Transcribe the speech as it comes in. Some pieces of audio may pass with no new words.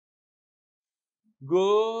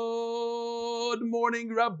Good morning,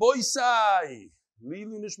 Rabboisai.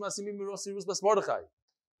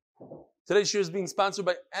 Today's shir is being sponsored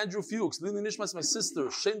by Andrew Fuchs. Lili Nishmas, my sister,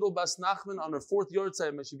 Shendel Bas Nachman, on her 4th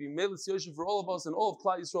yahrzeit. May she be Melitz Yosef for all of us and all of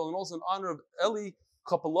Klal Yisrael, and also in honor of Eli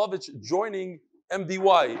Kopelovich joining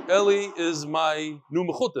MDY. Eli is my new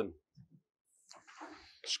mechutin.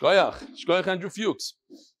 Shkoyach, Andrew Fuchs.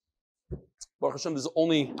 Baruch Hashem, there's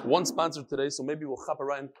only one sponsor today, so maybe we'll chop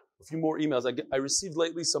around a few more emails. I received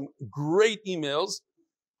lately some great emails.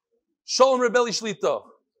 Shalom Rebelli Shlita.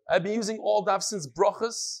 I've been using all daf since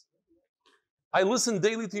brachas. I listen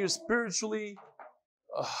daily to your spiritually,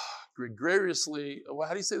 gregariously,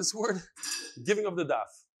 how do you say this word? Giving of the daf.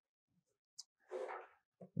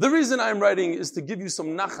 The reason I'm writing is to give you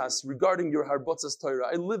some nachas regarding your Harbotzas Torah.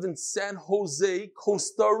 I live in San Jose,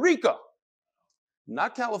 Costa Rica.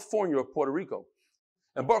 Not California or Puerto Rico.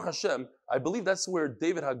 And Baruch Hashem, I believe that's where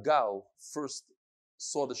David Hagal first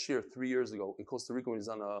saw the shir 3 years ago in Costa Rica when he was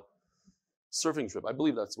on a surfing trip. I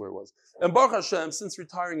believe that's where it was. And Baruch Hashem, since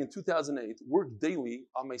retiring in 2008, worked daily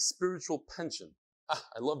on my spiritual pension.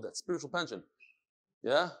 I love that, spiritual pension.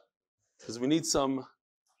 Yeah? Because we need some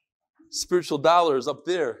spiritual dollars up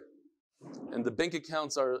there. And the bank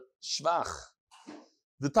accounts are shvach.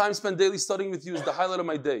 The time spent daily studying with you is the highlight of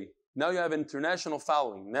my day. Now you have international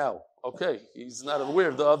following. Now, okay, he's not aware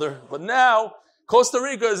of the other, but now Costa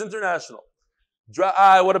Rica is international.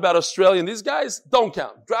 What about Australia? These guys don't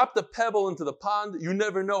count. Drop the pebble into the pond. You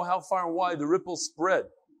never know how far and wide the ripples spread.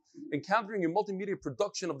 Encountering your multimedia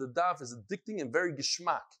production of the daf is addicting and very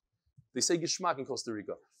geschmack. They say geschmack in Costa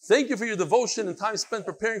Rica. Thank you for your devotion and time spent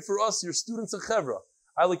preparing for us, your students in Chevra.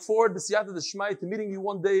 I look forward, b'siyata d'shmai, to meeting you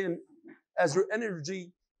one day, and as your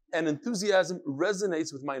energy and enthusiasm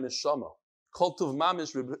resonates with my neshama. Kol Tov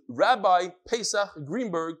Mamish, Rabbi Pesach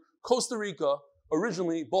Greenberg, Costa Rica,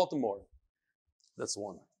 originally Baltimore. That's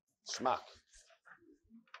one. Shmak.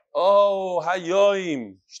 Oh,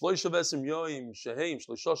 hayoim, shloisha vesim yoim, sheheim,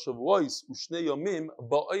 shloisha shavuos, ushne yomim,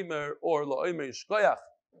 ba'omer or la'omer yishkoyach.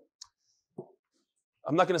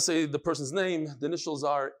 I'm not going to say the person's name. The initials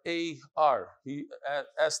are AR. He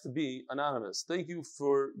asked to be anonymous. Thank you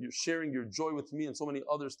for your sharing your joy with me and so many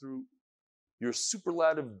others through your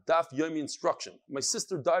superlative daf yomi instruction. My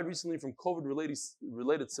sister died recently from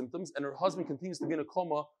COVID-related symptoms, and her husband continues to be in a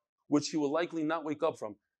coma, which he will likely not wake up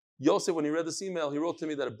from. Yosef, when he read this email, he wrote to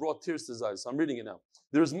me that it brought tears to his eyes. So I'm reading it now.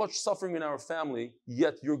 There is much suffering in our family,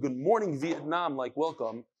 yet your good morning Vietnam-like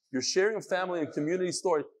welcome, your sharing of family and community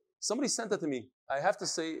story. Somebody sent that to me. I have to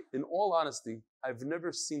say, in all honesty, I've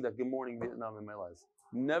never seen that Good Morning Vietnam in my life.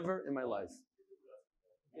 Never in my life.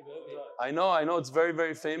 I know, it's very,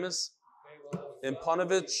 very famous. In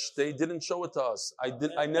Panovich, they didn't show it to us.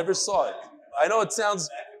 I never saw it. I know it sounds,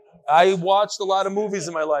 I watched a lot of movies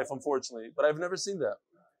in my life, unfortunately, but I've never seen that.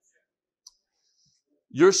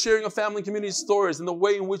 You're sharing of family and community stories and the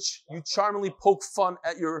way in which you charmingly poke fun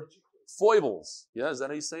at your foibles. Yeah, is that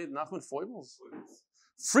how you say it? Nachman, foibles?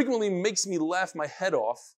 Frequently makes me laugh my head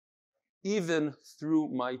off, even through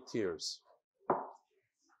my tears.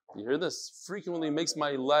 You hear this? Frequently makes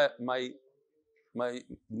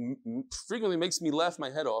frequently makes me laugh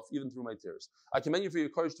my head off, even through my tears. I commend you for your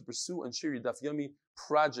courage to pursue and share your Daf Yomi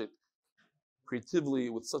project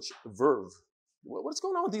creatively with such verve. What's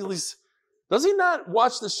going on with these? Does he not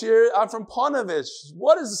watch the shir? I'm from Panovich.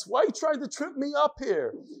 What is this? Why are you trying to trip me up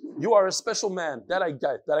here? You are a special man. That I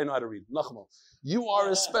get. That I know how to read. Nachmal. You are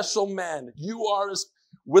a special man. You are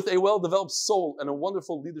with a well-developed soul and a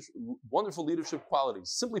wonderful leadership qualities.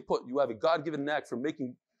 Simply put, you have a God-given knack for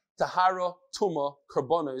making tahara, tuma,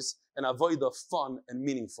 karbonos, and avoida fun and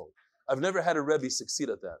meaningful. I've never had a Rebbe succeed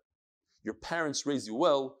at that. Your parents raised you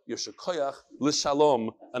well. Your shekoyach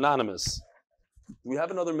l'shalom, anonymous. Do we have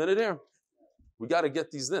another minute here? We got to get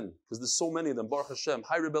these in because there's so many of them. Baruch Hashem.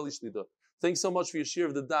 Hi, Rebelli Shlita. Thanks so much for your share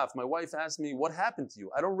of the daf. My wife asked me, what happened to you?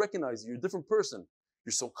 I don't recognize you. You're a different person.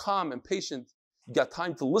 You're so calm and patient. You got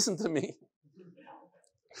time to listen to me.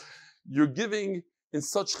 You're giving in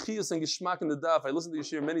such chiyus and geschmack in the daf. I listen to your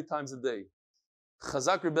share many times a day.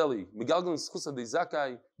 Chazak Rebelli. Megalgal Schusa de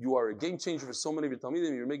Zakai. You are a game changer for so many of your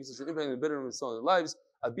talmidim. You're making such an impact and better in their lives.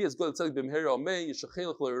 Abi as God tzedek b'meheri almei.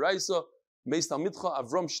 Yeshachelach lo'iraisa. Meis Talmidcha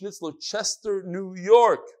Avram Schnitzler, Chester, New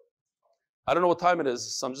York. I don't know what time it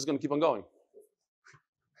is, so I'm just going to keep on going.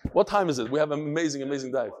 What time is it? We have an amazing,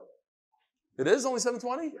 amazing dive. It is only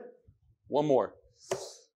 7:20? One more.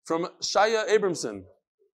 From Shaya Abramson.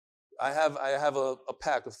 I have a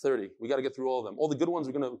pack of 30. We got to get through all of them. All the good ones,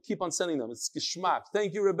 we're going to keep on sending them. It's geschmack.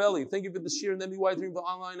 Thank you, Rebelli. Thank you for the shir and MDY3 for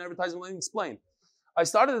online advertising. Let me explain. I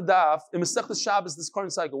started the daf in Masechtas Shabbos this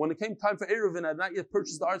current cycle. When it came time for Erev and I had not yet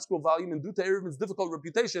purchased the art scroll volume, and due to Erevin's difficult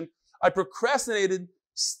reputation, I procrastinated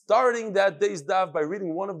starting that day's daf by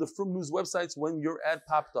reading one of the Frum News websites when your ad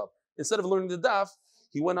popped up. Instead of learning the daf,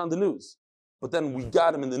 he went on the news. But then we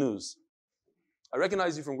got him in the news. I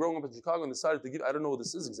recognize you from growing up in Chicago and decided to give, I don't know what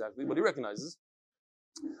this is exactly, but he recognizes.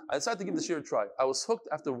 I decided to give the shir a try. I was hooked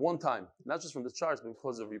after one time, not just from the charts, but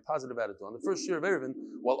because of your positive attitude. On the first year of Erevin,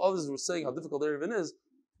 while others were saying how difficult Erevin is,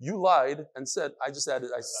 you lied and said, I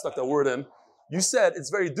stuck that word in. You said it's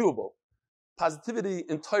very doable. Positivity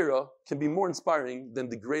in Torah can be more inspiring than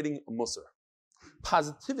degrading Musar.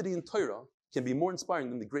 Positivity in Torah can be more inspiring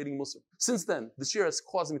than degrading Musar. Since then, the shir has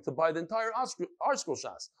caused me to buy the entire Art Scroll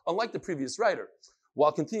Shas, unlike the previous writer,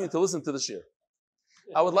 while continuing to listen to the shir.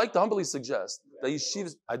 I would like to humbly suggest that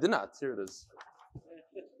yeshivas... I did not. Here it is.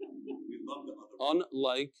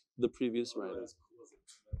 Unlike the previous writer.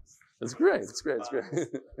 It's great. It's great. It's great.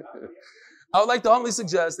 I would like to humbly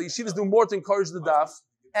suggest that yeshivas do more to encourage the daf,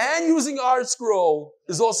 and using Art Scroll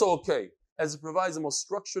is also okay, as it provides the most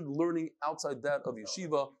structured learning outside that of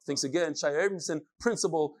yeshiva. Thanks again, Shai Abramson,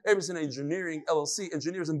 Principal, Abramson Engineering, LLC,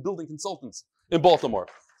 Engineers and Building Consultants in Baltimore.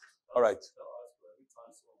 All right.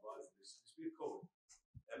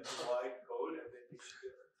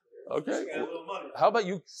 Okay. How about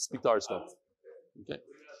you speak to Art Scroll? Okay.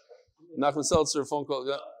 Nachman Seltzer, phone call.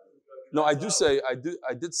 Yeah. No, I did say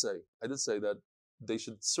that they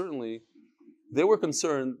should certainly, they were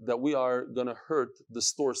concerned that we are going to hurt the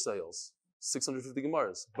store sales, 650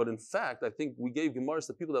 Gemaras. But in fact, I think we gave Gemaras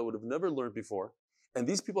to people that would have never learned before. And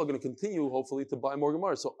these people are going to continue, hopefully, to buy more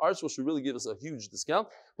Gemaras. So Art Scroll should really give us a huge discount.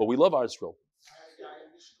 But we love Art Scroll.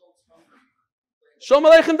 Shalom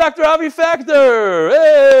Aleichem, Dr. Avi Factor.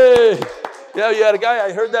 Hey! Yeah, you had a guy,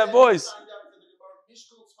 I heard that voice.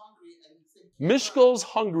 Mishkol's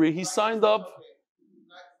hungry. He signed up.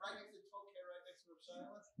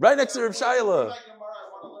 Right next to Reb Shaila.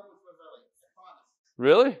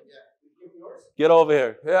 Really? Get over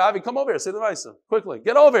here. Yeah, Avi, come over here. Say the Vaisa. Quickly.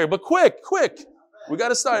 Get over here, but quick. We got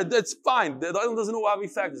to start. It's fine. The island doesn't know what Avi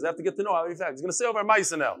Factors. They have to get to know Avi Factors. He's going to say over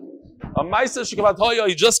Maisa now. A Maisa Shikavat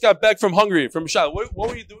he just got back from Hungary, from Shaila. What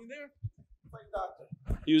were you doing there? My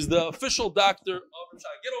doctor. He was the official doctor of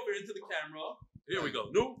Shaila. Get over into the camera. Here we go.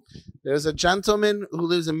 No. There's a gentleman who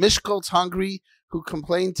lives in Mishkol's Hungary who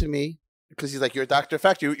complained to me because he's like, "You're Dr.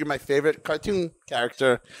 Factor. You're my favorite cartoon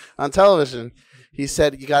character on television." He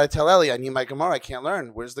said, "You got to tell Eli, I need my Gemara. I can't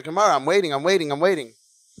learn. Where's the Gemara? I'm waiting.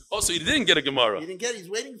 Oh, so he didn't get a Gemara. He didn't get it. He's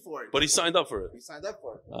waiting for it. But he signed up for it. He signed up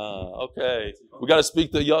for it. Okay. We got to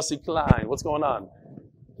speak to Yossi Klein. What's going on?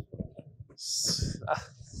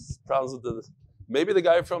 Problems with the... Maybe the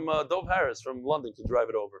guy from Dove Harris from London could drive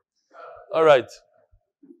it over. All right.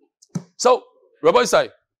 So, Rabbi Isai,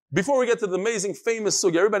 before we get to the amazing, famous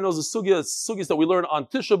sugya, everybody knows the sugyas that we learn on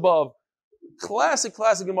Tisha B'Av. Classic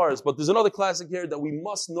Gemaras. But there's another classic here that we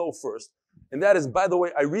must know first. And that is, by the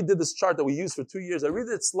way, I redid this chart that we used for 2 years. I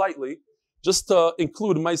redid it slightly, just to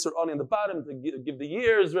include Meiser Ani on the bottom, to give the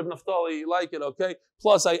years. Reb Naftali, you like it, okay?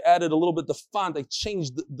 Plus, I added a little bit the font. I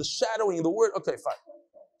changed the shadowing of the word. Okay, fine.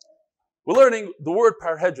 We're learning the word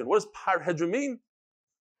parhedron. What does parhedron mean?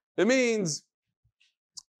 It means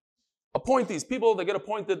appointees, people that get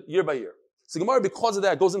appointed year by year. So Gemara, because of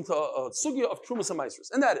that, goes into a sugya of Trumas and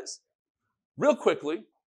Meisers. And that is, real quickly,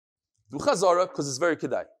 do chazara, because it's very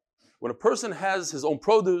kedai. When a person has his own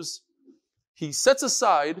produce, he sets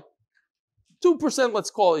aside 2%, let's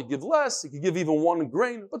call it, he give less, he could give even 1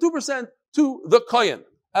 grain, but 2% to the kohen.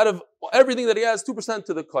 Out of everything that he has, 2%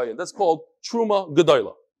 to the kohen. That's called Truma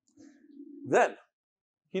Gedola. Then,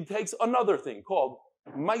 he takes another thing called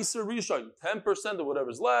Meiser Rishon, 10% of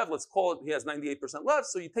whatever's left, let's call it, he has 98% left,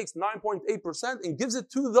 so he takes 9.8% and gives it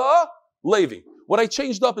to the Levi. What I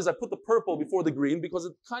changed up is I put the purple before the green because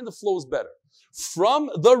it kind of flows better. From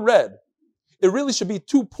the red, it really should be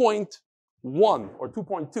 2.1 or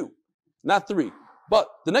 2.2, not 3. But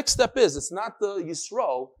the next step is, it's not the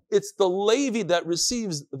Yisrael, it's the Levi that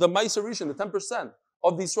receives the Meiser Rishon, the 10%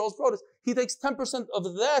 of the Yisrael's produce. He takes 10% of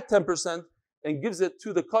that 10% and gives it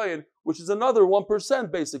to the Kohen, which is another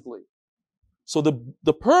 1% basically. So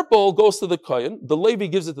the purple goes to the Kohen, the Levi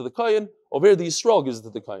gives it to the Kohen, over here the Yisrael gives it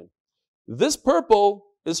to the Kohen. This purple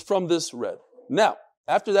is from this red. Now,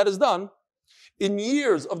 after that is done, in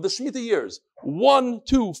years of the Shemitah years, 1,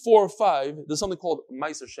 2, 4, 5, there's something called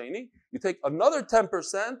Meiser Sheni. You take another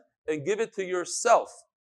 10% and give it to yourself.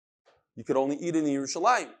 You could only eat it in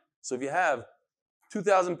Yerushalayim. So if you have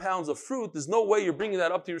 2,000 pounds of fruit, there's no way you're bringing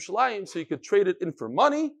that up to Yerushalayim, so you could trade it in for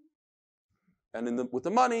money, and with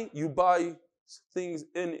the money, you buy things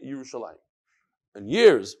in Yerushalayim. And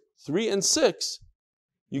years 3 and 6,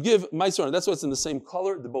 You give Meiser Ani. That's why it's in the same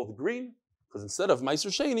color. They're both green. Because instead of Meiser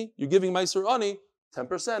Sheni, you're giving Meiser Ani.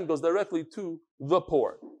 10% goes directly to the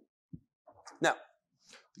poor. Now,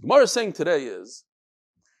 the Gemara is saying today is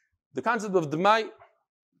the concept of Demai.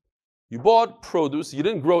 You bought produce. You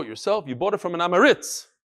didn't grow it yourself. You bought it from an Amaritz.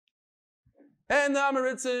 And the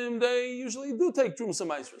Amaritzim, they usually do take Trumas and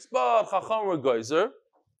Meisers. But Chacham or Geyser,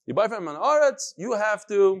 you buy from an Aretz, you have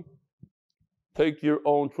to take your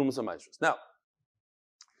own Trumas and Meisers. Now,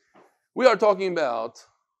 we are talking about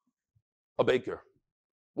a baker.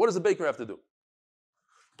 What does a baker have to do?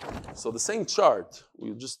 So the same chart,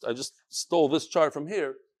 I just stole this chart from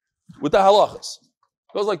here with the halachas.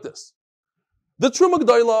 It goes like this. The Truma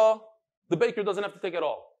G'dayla, the baker doesn't have to take it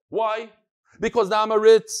all. Why? Because the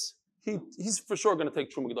Amaritz, he's for sure going to take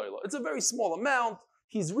Truma G'dayla. It's a very small amount.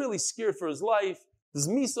 He's really scared for his life. There's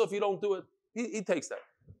misa if you don't do it. He takes that.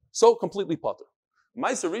 So completely potter.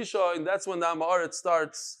 Meiser Risha, and that's when the Amaretz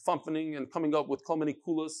starts functioning and coming up with many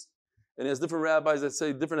kulas. And he has different rabbis that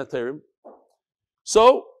say different aterim.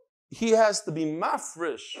 So he has to be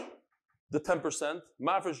mafresh, the 10%.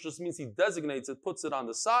 Mafresh just means he designates it, puts it on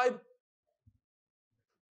the side,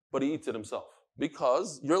 but he eats it himself.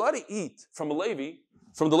 Because you're allowed to eat from a Levi,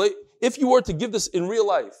 if you were to give this in real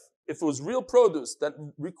life, if it was real produce that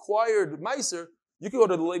required Meiser, you could go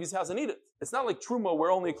to the Levi's house and eat it. It's not like Truma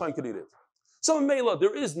where only a Kohen could eat it. So in Mela,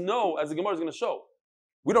 there is no, as the Gemara is going to show,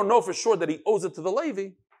 we don't know for sure that he owes it to the Levi.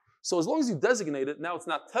 So as long as you designate it, now it's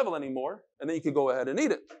not Tevel anymore, and then you can go ahead and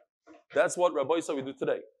eat it. That's what Rabbi said we do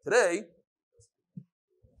today. Today,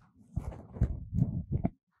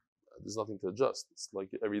 there's nothing to adjust. It's like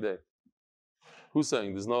every day. Who's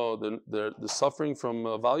saying they're suffering from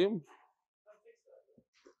volume?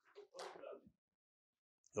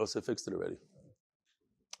 Yosef fixed it already.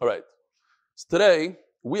 All right. So today,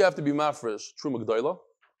 we have to be mafresh, Truma G'dayla.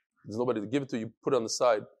 There's nobody to give it to. You put it on the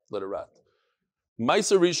side, let it rat.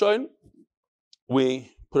 Meiser Rishon,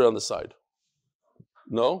 we put it on the side.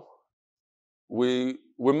 No. We're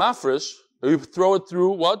mafresh. We throw it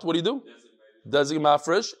through what? What do you do? Designate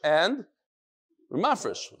mafresh and we're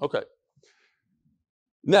mafresh. Okay.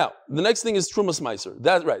 Now, the next thing is Trumas Meiser.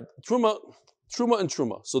 That's right. Truma and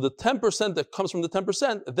Truma. So the 10% that comes from the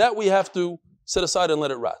 10%, that we have to set aside and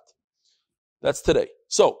let it rat. That's today.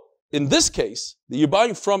 So, in this case, you're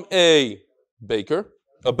buying from a baker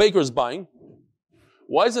is buying.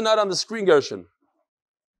 Why is it not on the screen, Gershon?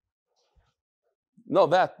 No,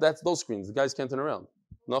 that's those screens. The guys can't turn around.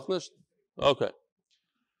 Noch Okay.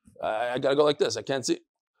 I gotta go like this. I can't see.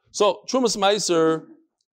 So, Trumas Meiser,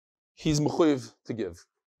 he's mechuyev to give.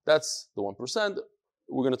 That's the 1%.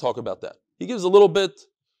 We're going to talk about that. He gives a little bit.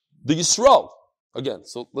 The Yisrael, again,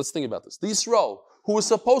 so let's think about this. The Yisrael, who was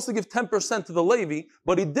supposed to give 10% to the Levi,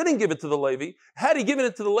 but he didn't give it to the Levi. Had he given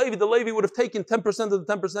it to the Levi would have taken 10% of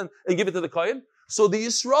the 10% and give it to the Kohen. So the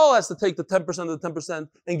Yisrael has to take the 10% of the 10%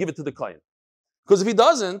 and give it to the Kohen. Because if he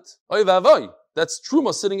doesn't, that's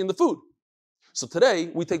Truma sitting in the food. So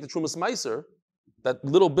today, we take the Trumas Meiser, that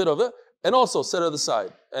little bit of it, and also set it to the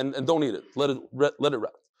side and don't eat it. Let it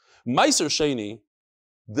rot. Meiser Sheni,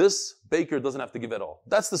 this baker doesn't have to give at all.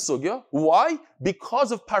 That's the sugya. Why?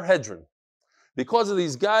 Because of Parhedron. Because of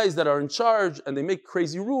these guys that are in charge and they make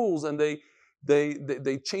crazy rules and they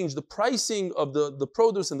change the pricing of the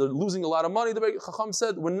produce and they're losing a lot of money. The Chacham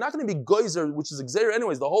said, we're not going to be geyser, which is Gzeir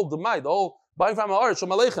anyways, the whole demai, the whole buying from Ha'aretz,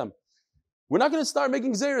 Shalom Aleichem. We're not going to start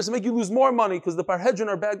making Gzeiros and make you lose more money because the Parhedron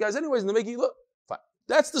are bad guys anyways and they make you look. Fine.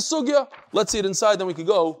 That's the sugya. Let's see it inside, then we can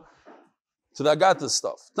go to the Agata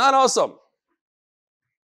stuff. It's not awesome.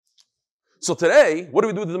 So today, what do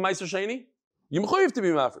we do to the Meiser Sheni? You have to be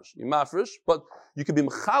mafresh. You mafresh, but you can be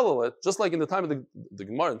mechalal it, just like in the time of the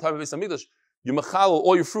Gemara, in the time of Beis Hamikdash, you mechalal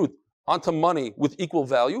all your fruit onto money with equal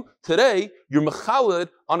value. Today, you're mechalal it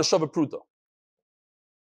on a shava pruta.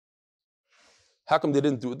 How come they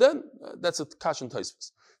didn't do it then? That's a kash and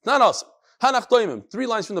taisvus. Not awesome. Hanach toimim. 3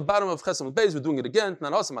 lines from the bottom of Chesam Beis. We're doing it again.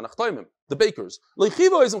 Not awesome. Hanach toimim. The bakers.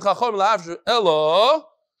 Leichivo ism chachom la'avshir elo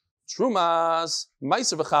trumas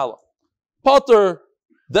meiser v'chala. Potter,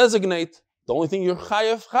 designate. The only thing you're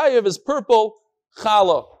chayev is purple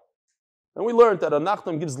chala. And we learned that a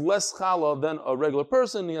nachtam gives less chala than a regular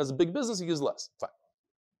person. He has a big business. He gives less. Fine.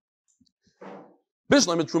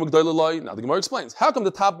 Bishlam truma g'dayla loy. Now the Gemara explains. How come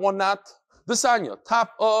the top one not? The Sanya,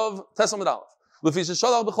 top of Tesam Aleph. Lefisha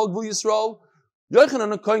Shalal B'chol Gvul Yisrael,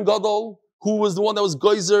 Yochanan Kohen Gadol, who was the one that was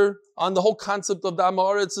geyser on the whole concept of the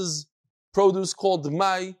Amaretz's produce called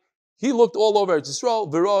Mai. He looked all over Eretz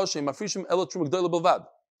Yisrael. V'rosh Mafrishim Ela Truma G'dayla B'vad.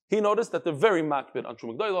 He noticed that they're very makbid on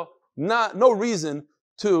Truma G'dayla. No reason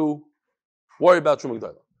to worry about Truma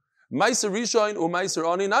G'dayla. Meiser Rishon or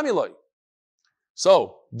Meiser Ani Namiloi.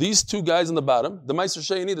 So these two guys in the bottom, the Meiser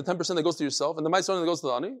Sheini, the 10% that goes to yourself, and the Meiser that goes to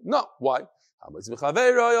the Ani? No. Why?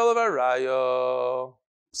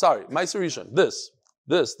 Sorry, Meiser Rishon. This,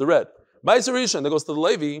 the red. Meiser Rishon that goes to the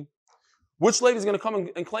Levi. Which Levi is going to come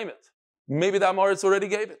and claim it? Maybe the Amoritz already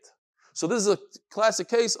gave it. So this is a classic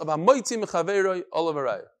case of Hamoitzi Mechaveroi Olav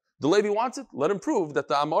Araya. The Levi wants it, let him prove that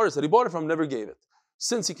the Amoritz that he bought it from never gave it.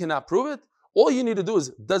 Since he cannot prove it, all you need to do is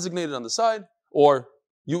designate it on the side, or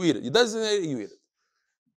you eat it. You designate it, you eat it.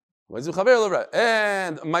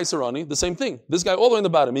 And Maiserani, the same thing. This guy all the way in the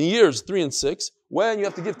bottom, in years 3 and 6, when you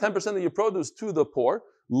have to give 10% of your produce to the poor,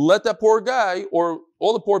 let that poor guy, or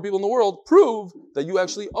all the poor people in the world, prove that you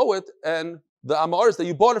actually owe it, and the Amaris that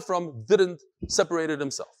you bought it from didn't separate it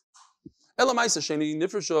himself.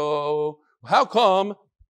 How come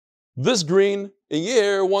this green in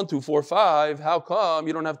year 1, 2, 4, 5, how come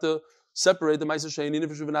you don't have to separate the Meiser Sheni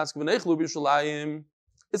Nifrishu V'Natzke V'Neichlu B'Yerushalayim?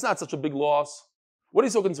 It's not such a big loss. What are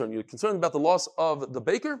you so concerned? You're concerned about the loss of the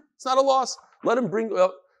baker? It's not a loss. Let him bring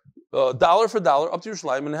dollar for dollar up to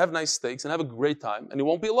Yerushalayim and have nice steaks and have a great time, and it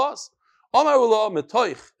won't be a loss.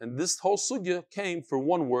 And this whole sugya came for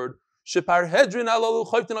one word.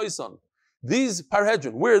 These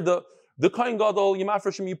parhedrin, where the Kohen Gadol, you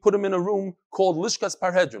put him in a room called Lishkas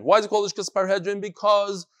Parhedrin. Why is it called Lishkas Parhedrin?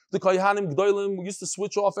 Because the Kohanim Gdolim used to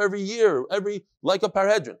switch off every year, like a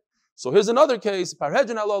Parhedrin. So here's another case.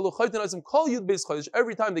 Parhedrin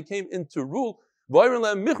every time they came into rule,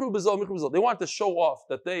 they want to show off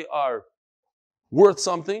that they are worth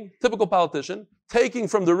something. Typical politician, taking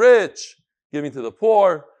from the rich, giving to the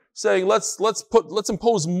poor, saying let's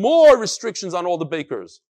impose more restrictions on all the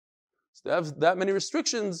bakers. So they have that many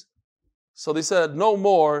restrictions. So they said no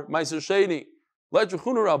more Meiser Sheni. Let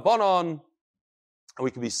Rechunu Rabbanon, and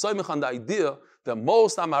we can be soymich on the idea that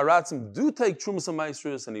most Amaratzim do take Trumas and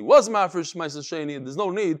Meisers, and he was Mafresh Meiser Sheni, and there's no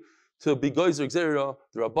need to be Geyser Gzeira,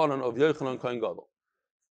 the Rabbanon of Yochanan Kohen Gadol.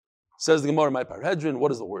 Says the Gemara, my Parhedrin, what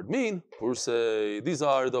does the word mean? We say, these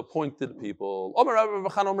are the appointed people.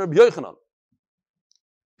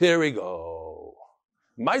 Here we go.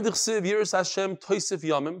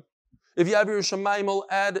 If you have your Shemayim, will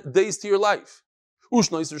add days to your life.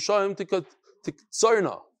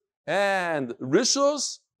 And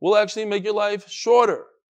Rishos will actually make your life shorter.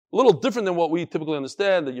 A little different than what we typically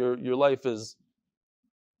understand, that your life is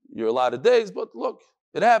your allotted days, but look,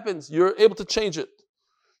 it happens. You're able to change it.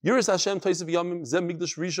 The first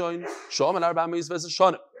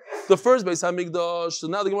Beis HaMikdash, so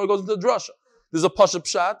now the Gemara goes into the drasha. There's a Pasha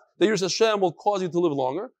Pshat, that Yiras Hashem will cause you to live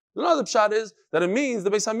longer. Another Pshat is that it means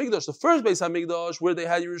the Beis HaMikdash, the first Beis HaMikdash, where they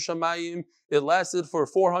had Yerushalayim, it lasted for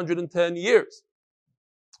 410 years.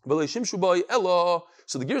 So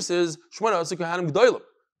the Ger says,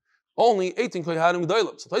 only 18 Kohanim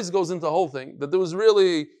G'daylim. So Tais goes into the whole thing, that there was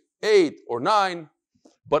really 8 or 9,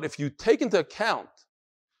 but if you take into account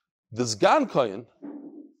the Zgan Kohen,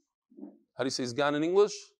 how do you say Zgan in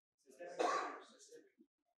English?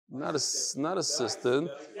 Not assistant,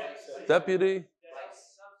 deputy,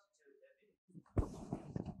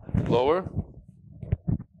 lower.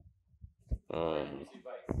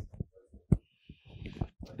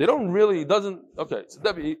 They don't really, okay, so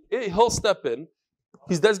deputy, he'll step in,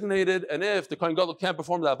 he's designated, and if the Kohen Gadol can't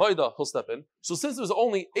perform the Avodah, he'll step in. So since there's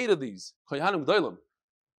only 8 of these, Kohanim G'daylim,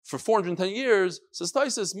 for 410 years, says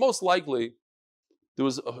Taisus, most likely, there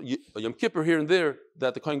was a Yom Kippur here and there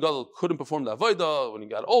that the Kohen Gadol couldn't perform the Avodah when he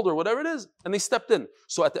got older, whatever it is, and they stepped in.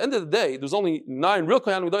 So at the end of the day, there's only 9 real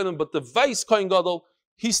Kohanim G'daylim, but the vice Kohen Gadol,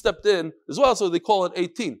 he stepped in as well, so they call it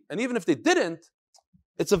 18. And even if they didn't,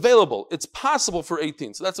 it's available. It's possible for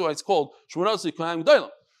 18. So that's why it's called Shmonasi Kohanim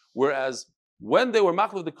G'daylim. Whereas when they were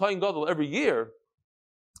Machlef the Kohen Gadol every year,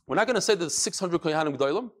 we're not going to say that 600 Kohanim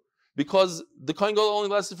G'daylim, because the Kohen Gadol only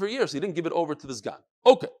lasted for a year, so he didn't give it over to this guy.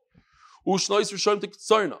 Okay. Which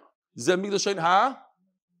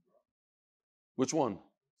one?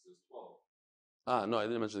 No, I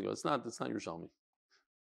didn't mention it. It's not Yerushalmi.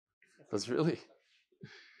 That's really...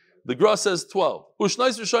 The Gra says 12. I was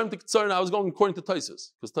going according to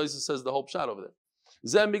Taisus, because Taisus says the whole pshat over there.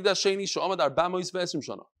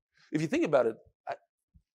 If you think about it, I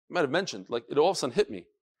might have mentioned, like it all of a sudden hit me.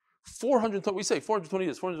 420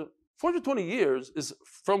 years. 420 years is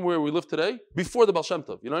from where we live today, before the Baal Shem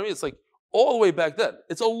Tov. You know what I mean? It's like all the way back then.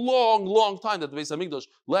 It's a long, long time that the Beis HaMikdash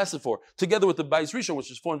lasted for, together with the Beis Rishon,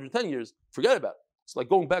 which is 410 years. Forget about it. It's like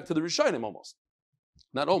going back to the Rishonim almost.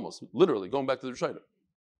 Not almost, literally going back to the Rishonim.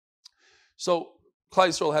 So Klal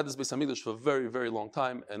Yisrael had this Beis HaMikdash for a very, very long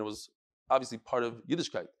time, and it was obviously part of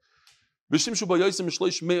Yiddishkeit. And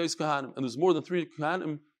there's more than 3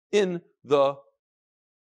 Kohanim in the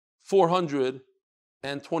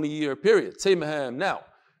 420-year period. Now,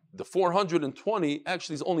 the 420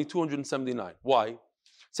 actually is only 279. Why?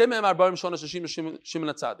 Shimon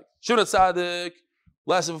HaTzadik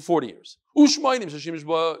lasted for 40 years. And the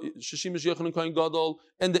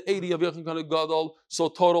 80 of Yochanan Kohen Gadol. So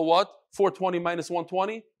total what? 420 minus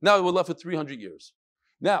 120. Now we're left with 300 years.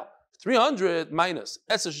 Now 300 minus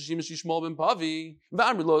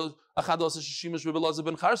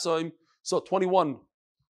so 21.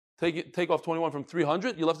 Take off 21 from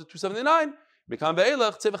 300. You're left with 279. So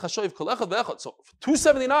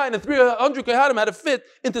 279 and 300 Kohanim had to fit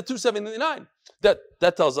into 279.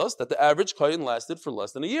 That tells us that the average Kohen lasted for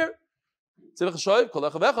less than a year. They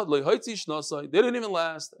didn't even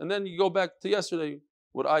last. And then you go back to yesterday,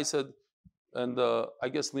 what I said, and I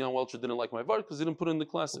guess Leon Welcher didn't like my vart because he didn't put in the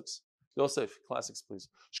classics. Yosef, classics, please.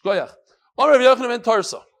 Shkoyach.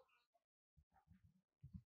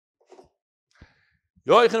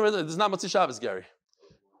 This is not Matzah Shabbos, Gary.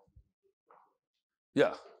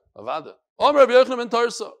 Yeah, Avada. Omer Rabbi Yochanan ben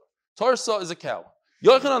Tarsa. Tarsa is a cow.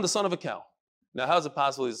 Yochanan, the son of a cow. Now, how is it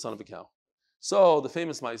possible he's the son of a cow? So, the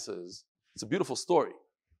famous Maisa is, it's a beautiful story.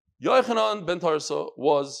 Yochanan ben Tarsa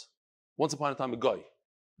was, once upon a time, a guy.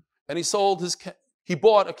 And he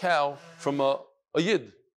bought a cow from a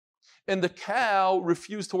Yid. And the cow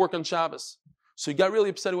refused to work on Shabbos. So he got really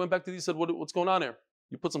upset. He went back to the Yid and said, what's going on here?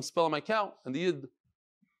 You put some spell on my cow. And the Yid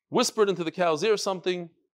whispered into the cow's ear something,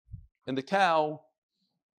 and the cow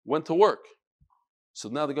went to work. So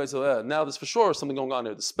now the guy said, now there's for sure something going on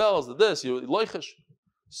here. The spells, the this, you're loichish.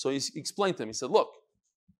 So he explained to him. He said, look,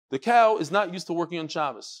 the cow is not used to working on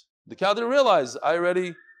Shabbos. The cow didn't realize,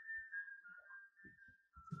 the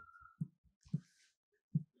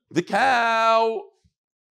cow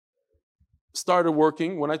started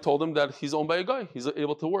working when I told him that he's owned by a guy. He's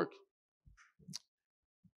able to work.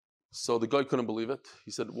 So the guy couldn't believe it.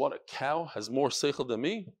 He said, what, a cow has more seichel than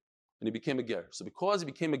me? And he became a ger. So because he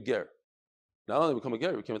became a ger, not only become a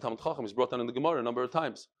ger, he became a Talmud Chacham. He's brought down in the Gemara a number of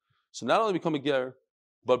times. So not only become a ger,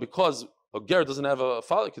 but because a ger doesn't have a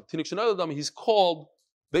father, he's called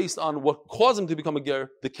based on what caused him to become a ger,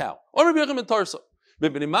 the cow.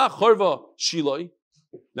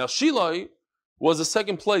 Now Shiloi was the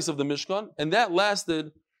second place of the Mishkan, and that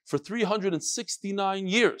lasted for 369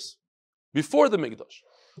 years before the Mikdash.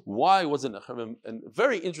 Why was it Nechrev? And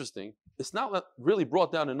very interesting, it's not really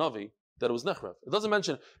brought down in Navi that it was Nechrev. It doesn't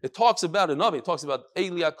mention, it talks about in Navi, it talks about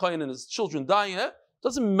Eli HaKayin and his children dying. It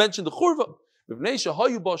doesn't mention the Churva.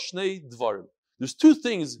 There's two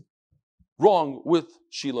things wrong with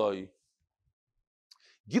Shiloi.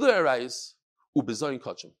 Gilui Arayis u Bezoyin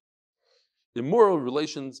Kachim. Immoral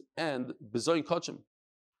relations and Bezoyin Kachim.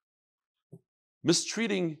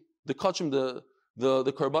 Mistreating the Kachim, the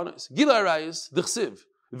Karbanos. Gilui Arayis, the Chsiv.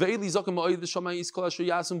 He was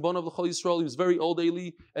very old,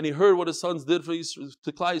 Eli, and he heard what his sons did to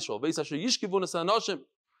Klal Yisrael.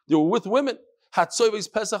 They were with women. And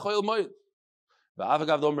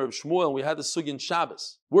we had the sugi in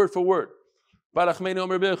Shabbos, word for word.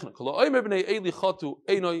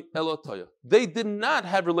 They did not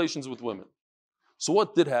have relations with women. So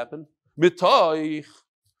what did happen?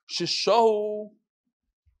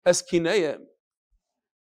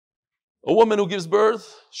 A woman who gives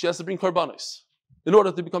birth, she has to bring karbanos in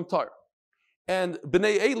order to become tar. And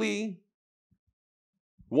Bnei Eli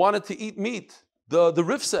wanted to eat meat. The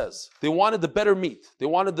Rif says they wanted the better meat. They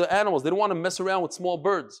wanted the animals. They didn't want to mess around with small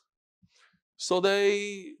birds. So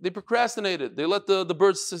they procrastinated. They let the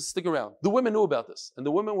birds stick around. The women knew about this, and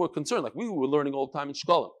the women were concerned, like we were learning all the time in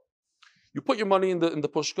Shkolim. You put your money in the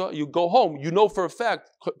pushka, you go home, you know for a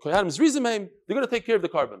fact, they're going to take care of the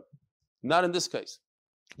carbon. Not in this case.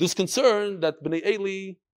 There's concern that Bnei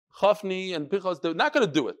Eli, Chafni, and Pinchas, they're not going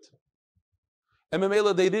to do it. And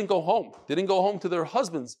Memela, they didn't go home. They didn't go home to their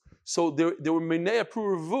husbands. So they were Menei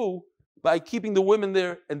Pruvu by keeping the women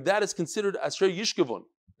there, and that is considered Ashrei Yishkevon.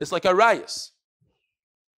 It's like a Arayas.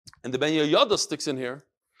 And the Ben Yehoyada sticks in here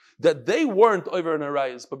that they weren't over an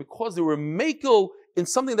Arayas, but because they were Mekel in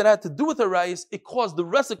something that had to do with Arayas, it caused the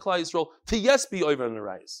rest of Klal Yisrael to yes be over an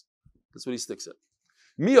Arayas. That's what he sticks in.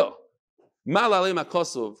 Mia. Malalei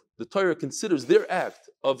Makosov, the Torah considers their act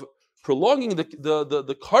of prolonging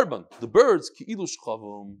the carbon, the birds, ki'ilush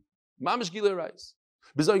chavum, mamish gilei rais.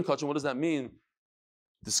 Bezoyin kachim, what does that mean?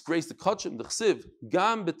 Disgrace the kachim, the chsiv,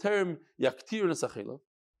 gam beterem yaktir nesachela.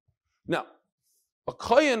 Now, a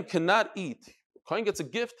kohen cannot eat. A kohen gets a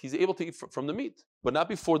gift, he's able to eat from the meat, but not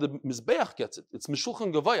before the mizbeach gets it. It's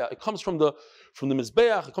mishulchan gavaya. It comes from the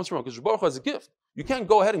mizbeach. It comes from HaKadosh Baruch Hu as a gift. You can't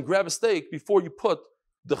go ahead and grab a steak before you put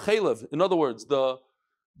the chaylev, in other words, the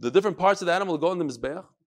different parts of the animal go in the mizbeach.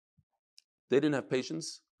 They didn't have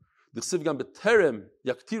patience. The chsiv gam beterem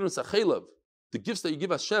yaktirun sachaylev. the gifts that you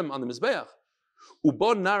give Hashem on the Mizbeach.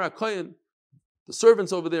 Ubon Nara Kohen, the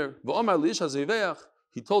servants over there, V'omar Lish HaZeveach,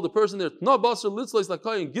 he told the person there, No basar litzlois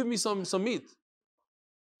lakayin, give me some meat.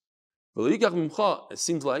 It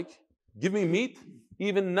seems like, give me meat,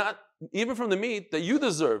 even from the meat that you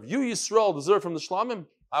deserve. You Yisrael deserve from the Shlamim.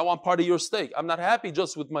 I want part of your steak. I'm not happy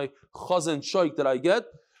just with my chaz and shoik that I get.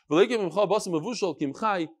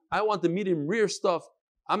 I want the medium rare stuff.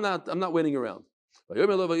 I'm not waiting around. Take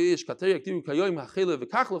it.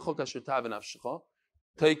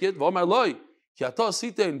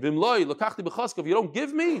 If you don't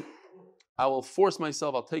give me, I will force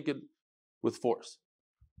myself. I'll take it with force.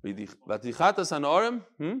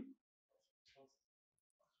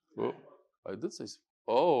 Oh, I did say.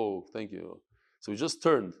 Oh, thank you. So we just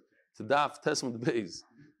turned to Daf Tesmud Beis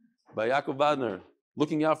by Yaakov Badner,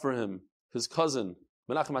 looking out for him, his cousin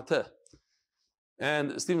Menachem Ateh,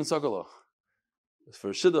 and Stephen Sokolow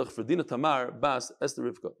for Shidduch for Dina Tamar Bas Esther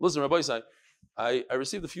Rivka. Listen, Rabbi Isai, I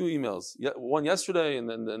received a few emails. One yesterday and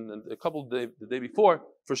then a couple the day before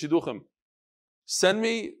for Shidduchim. Send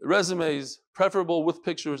me resumes, preferable with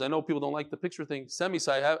pictures. I know people don't like the picture thing. Send me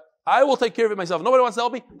so I will take care of it myself. Nobody wants to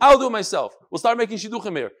help me. I'll do it myself. We'll start making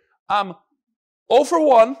Shidduchim here. 0 for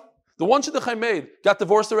 1. The one Shidduch I made got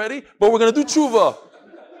divorced already, but we're going to do tshuva.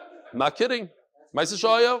 I'm not kidding. Maisa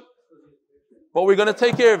Shaya. But we're going to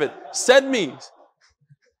take care of it. Send me.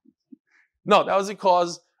 No, that was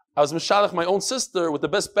because I was mishalach my own sister with the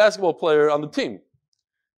best basketball player on the team.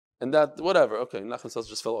 And that, whatever. Okay, Nachman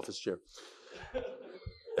just fell off his chair.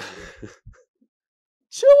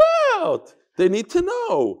 Chill out. They need to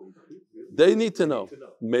know. They need to know.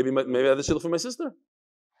 Maybe I have the shidduch for my sister.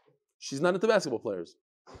 She's not into basketball players.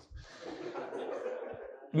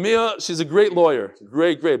 Mia, she's a great lawyer.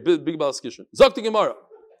 Great, big Balaskishan. Zokti Gemara.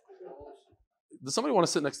 Does somebody want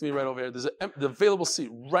to sit next to me right over here? There's the available seat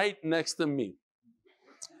right next to me.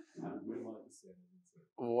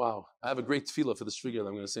 Wow. I have a great tefillah for the shviga that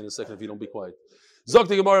I'm going to say in a second if you don't be quiet.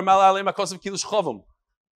 Zokti Gemara mal alei makosov kilush chavim.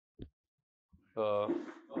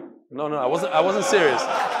 No, I wasn't serious.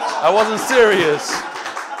 I wasn't serious.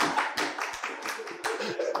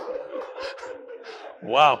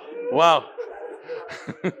 Wow.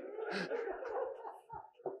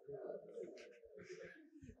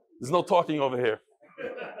 There's no talking over here.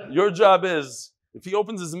 Your job is, if he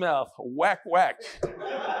opens his mouth, whack.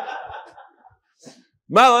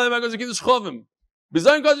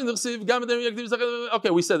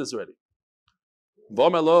 Okay, we said this already.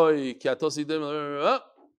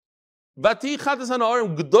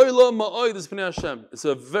 It's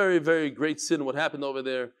a very, very great sin what happened over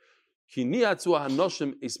there. This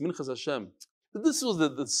was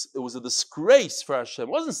a disgrace for Hashem.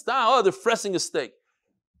 It wasn't style, they're fressing a steak.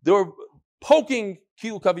 They were poking the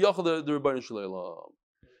Rebbeinu Shalom.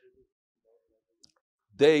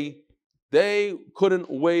 They couldn't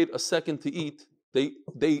wait a second to eat. They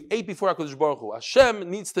ate before HaKadosh Baruch Hu. Hashem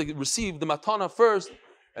needs to receive the matana first.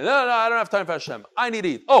 And no, I don't have time for Hashem. I need to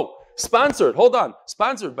eat. Oh, sponsored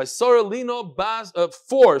by Soralino Bas,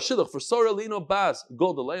 for Shidduch, for Soralino Bas,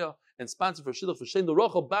 Goldalea, and sponsored for Shidduch, for Shem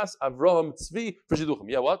Dorocho Bas, Avraham Tzvi, for Shidduchim.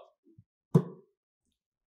 Yeah, what?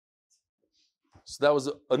 So that was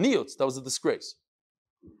a niyutz, that was a disgrace.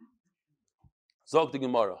 Zog the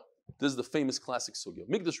Gemara. This is the famous classic sugya.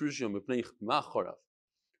 Mikdash Rishon Mipnei Ma'acharav.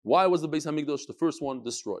 Why was the Beis Hamikdash, the first one,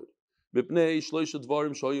 destroyed? Mipnei Shloisha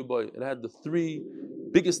Dvarim Shoyu Boy. It had the 3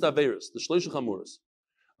 biggest averos, the Shloisha Chamuras.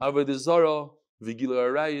 Avodah Zarah, Vigilui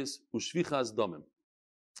Arayis, Ushvichas Damim.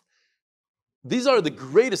 These are the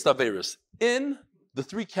greatest averos in the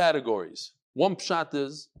 3 categories. One pshat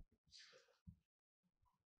is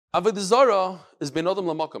Avodah Zarah is ben Adam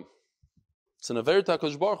lamakam. It's an averet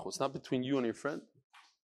HaKadosh Baruch Hu. It's not between you and your friend.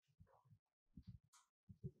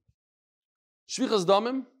 Shvichas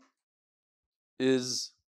damim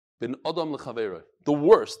is ben Adam lechaveroi. The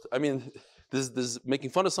worst. I mean, this making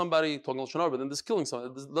fun of somebody, talking Lashon Hara, but then this killing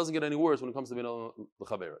somebody. This doesn't get any worse when it comes to ben Adam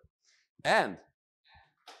lechaveroi. And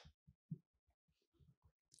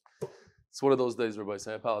it's one of those days, Rabbi,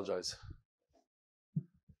 I apologize.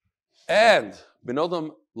 And ben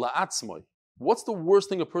Adam la'atzmoi. What's the worst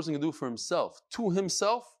thing a person can do for himself? To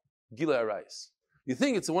himself, gilui arayis. You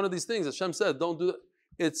think it's one of these things Hashem said, don't do that.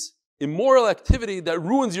 It's immoral activity that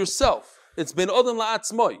ruins yourself. It's ben Adam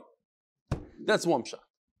la'atzmoi. That's one pshat.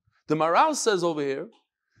 The Maral says over here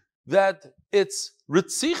that it's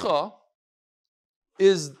ritzicha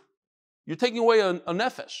is you're taking away a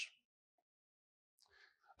nefesh.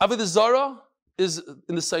 Avodah Zarah is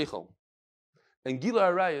in the seichel. And Gilui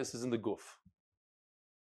Arayis is in the guf.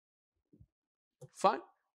 Fine.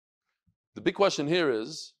 The big question here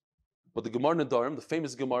is, But the Gemara Nedarim, the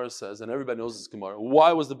famous Gemara says, and everybody knows this Gemara,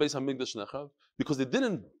 why was the Beis HaMikdash Nechav? Because they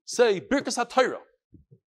didn't say Birkas HaTorah.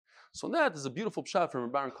 So that is a beautiful pshat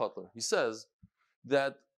from Baron Kotler. He says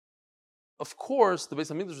that, of course, the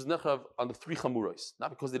Beis HaMikdash was Nechav on the three Chamuros, not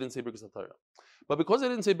because they didn't say Birkas HaTorah. But because they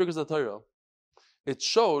didn't say Birkas HaTorah, it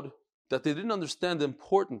showed that they didn't understand the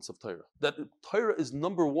importance of Torah. That Torah is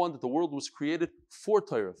number one, that the world was created for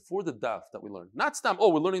Torah, for the daf that we learn. Not stam,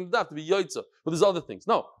 we're learning the daf to be yaitza, but there's other things.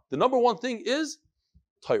 No, the number one thing is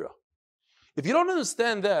Torah. If you don't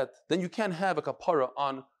understand that, then you can't have a kapara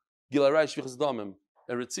on Gilarai, Shvichas Damim,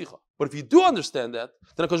 and Ritzicha. But if you do understand that,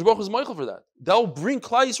 then HaKadosh Baruch Hu is Meichel for that. That will bring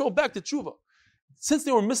Klal Yisrael back to tshuva. Since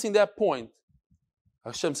they were missing that point,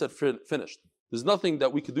 Hashem said, finished. There's nothing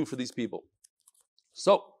that we could do for these people.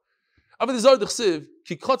 So, the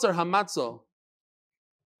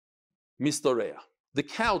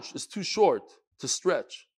couch is too short to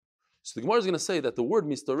stretch. So the Gemara is going to say that the word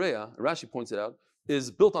mistoreya, Rashi points it out,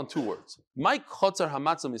 is built on two words. My chotzar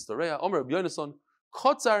hamatzo mistoreya, Omer Rabbi Yonason,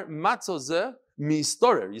 chotzar matzo ze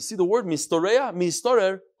mistorer. You see the word mistoreya,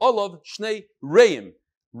 mistorer, olav shnei reim.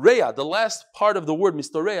 Reya, the last part of the word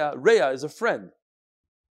mistoreya, reya is a friend.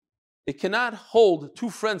 It cannot hold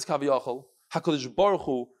two friends, kaviyachol, HaKadosh Baruch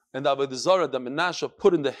Hu and the Avodah Zarah that Menashe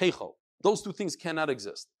put in the Heichal. Those two things cannot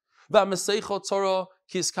exist. And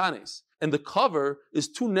the cover is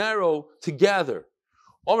too narrow to gather.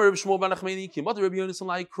 When Rabbi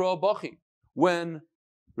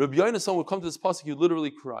Yonason would come to this pasuk, he would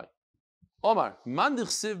literally cry.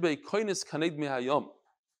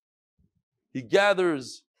 He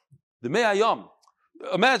gathers the Me'ayam.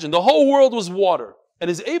 Imagine, the whole world was water, and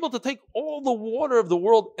is able to take all the water of the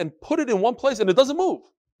world and put it in one place, and it doesn't move.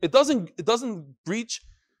 It doesn't breach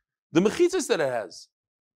the mechitzas that it has.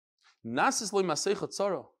 Nasis loy maseicha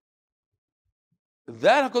tzara.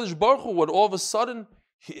 That HaKadosh Baruch Hu, what all of a sudden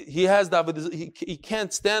he has that, he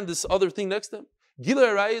can't stand this other thing next to him. Gilui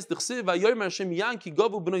Arayis d'chsiv vayomer Hashem yanki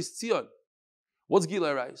govu b'noi Tzion. What's Gilui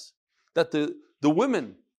Arayis? That the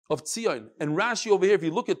women of Tzion, and Rashi over here, if you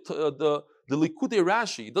look at the Likutei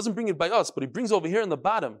Rashi, it doesn't bring it by us, but he brings over here in the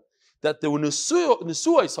bottom that there were Nesuai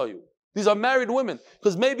Sayu. These are married women.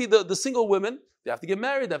 Because maybe the single women, they have to get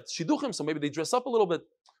married, they have shidduchim, so maybe they dress up a little bit.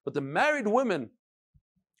 But the married women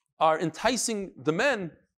are enticing the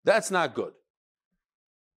men, that's not good.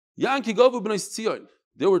 Yanki Govu b'noi Tzion.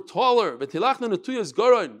 They were taller.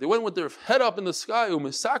 They went with their head up in the sky. What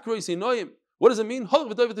does it mean?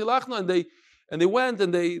 And they went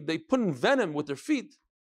and they put in venom with their feet.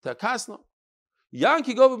 Yanki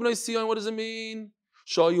Govu b'noi Tzion, what does it mean?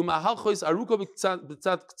 It's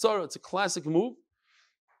a classic move.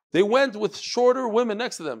 They went with shorter women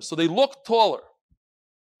next to them, so they looked taller.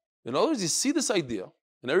 In other words, you see this idea,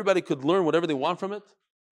 and everybody could learn whatever they want from it,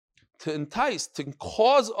 to entice, to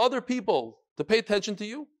cause other people to pay attention to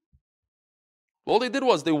you. All they did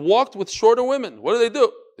was they walked with shorter women. What did they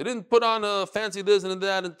do? They didn't put on a fancy this and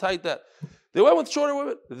that and tight that. They went with shorter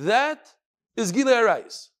women. That is Gilui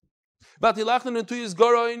Arayis. They're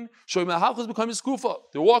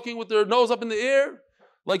walking with their nose up in the air,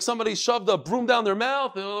 like somebody shoved a broom down their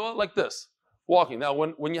mouth, like this, walking. Now,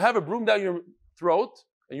 when you have a broom down your throat,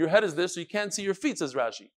 and your head is there, so you can't see your feet, says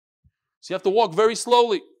Rashi. So you have to walk very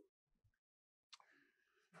slowly.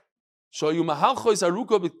 They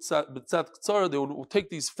would take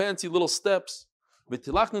these fancy little steps. They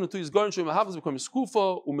would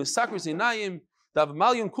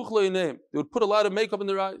put a lot of makeup in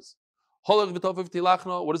their eyes. What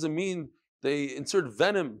does it mean? They insert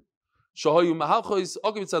venom. Sorry. They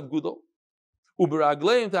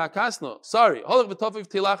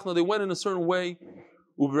went in a certain way.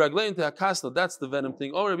 That's the venom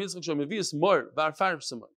thing.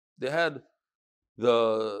 They had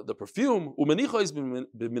the perfume. They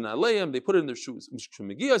put it in their shoes.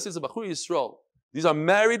 These are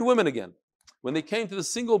married women again. When they came to the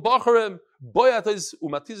single bacharim,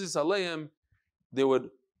 they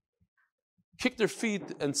would kick their feet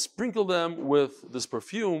and sprinkle them with this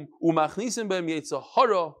perfume. And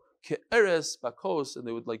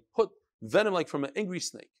they would like put venom like from an angry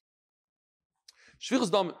snake.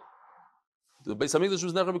 The Beis HaMikdash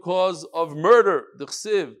was never because of murder. He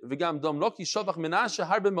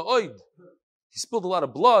spilled a lot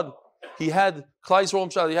of blood. He had Klal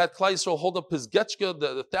Yisrael hold up his getchka,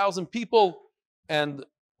 the 1,000 people, and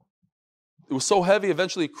it was so heavy,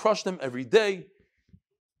 eventually it crushed them every day.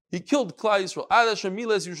 He killed Klal Yisrael.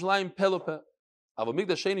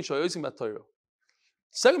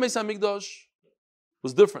 Second Beis HaMikdash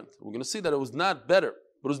was different. We're going to see that it was not better,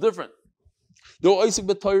 but it was different. They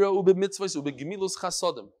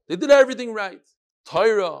did everything right.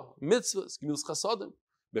 Torah, mitzvahs, gemilus chasadim.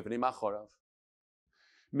 Mepnei machorav.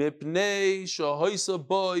 Mepnei shahoisa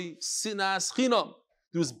boy sinas chinam.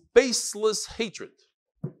 There was baseless hatred.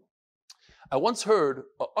 I once heard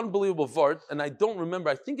an unbelievable vart, and I don't remember.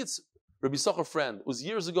 I think it's Rabbi Yisachar Friend. It was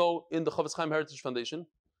years ago in the Chavetz Chaim Heritage Foundation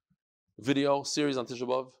video series on Tisha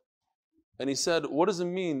B'Av, and he said, "What does it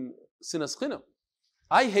mean, sinas chinam?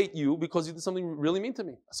 I hate you because you did something really mean to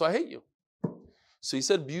me, so I hate you." So he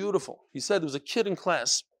said, beautiful. He said there was a kid in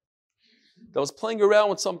class that was playing around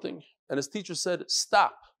with something, and his teacher said,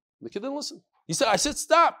 "Stop." The kid didn't listen. He said, "I said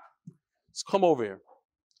stop. Just come over here."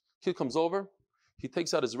 Kid comes over. He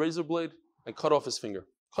takes out his razor blade and cut off his finger.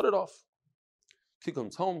 Cut it off. Kid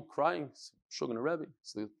comes home crying. Shogun a Rebbe.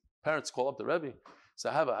 So the parents call up the Rebbe. Say,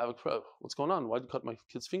 I have a what's going on? Why did you cut my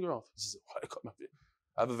kid's finger off? He says, why did I cut my finger?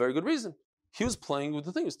 I have a very good reason. He was playing with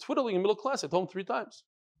the thing. He was twiddling in middle class. I told him 3 times.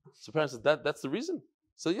 So the parents said, that's the reason?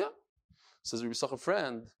 So yeah. Says Rabbi Yisachar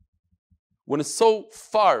Friend, when it's so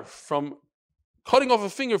far from cutting off a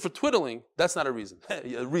finger for twiddling, that's not a reason.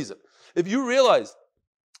 A reason. If you realize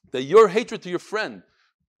that your hatred to your friend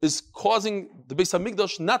is causing the Beis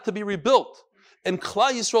HaMikdash not to be rebuilt and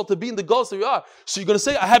Klal Yisrael to be in the Galus that we are, so you're going to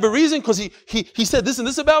say, I have a reason because he said this and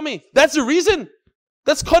this about me. That's the reason.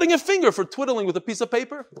 That's cutting a finger for twiddling with a piece of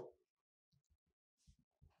paper.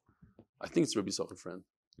 I think it's Rabbi Yisachar Friend.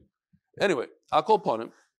 Anyway, I'll call upon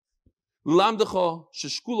him. Lamdecha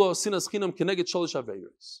sheshkula sinas chinam keneged shalish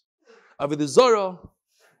aveiros. Avodah zara,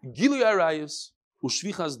 gilui arayos,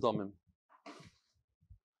 ushvichas damim.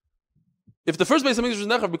 If the first Beis HaMikdash was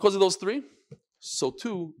nechav because of those 3, so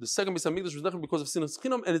too the second Beis HaMikdash was nechav because of sinas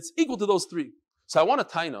chinam, and it's equal to those 3. So I want a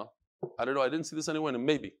taina. I don't know. I didn't see this anywhere, and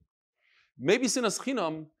maybe sinas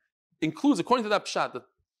chinam includes, according to that pshat, that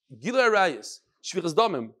gilui arayos, shvichas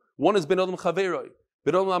damim. One is ben adam chaveroi,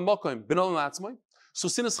 ben adam la'makom, ben adam la'atzmai. So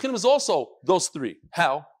sinas chinam is also those 3.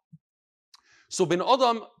 How? So ben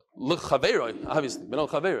adam l'chaveroi, obviously, ben adam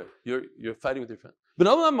chaveroi, you're fighting with your friend. Ben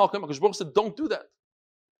adam la'makom, HaKadosh Baruch Hu said, don't do that.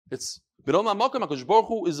 It's ben adam la'makom, HaKadosh Baruch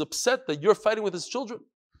Hu is upset that you're fighting with his children.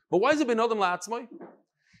 But why is it ben adam la'atzmai?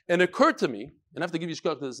 And it occurred to me, and I have to give you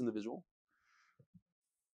shkach to this individual.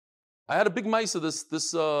 I had a big ma'isa this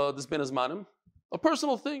ben azmanim, a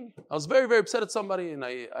personal thing. I was very, very upset at somebody, and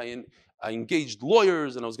I engaged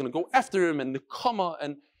lawyers, and I was going to go after him, and nekama,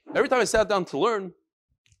 and every time I sat down to learn,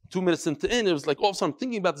 2 minutes into it was like, all of a sudden I'm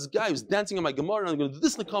thinking about this guy who's dancing on my Gemara, and I'm going to do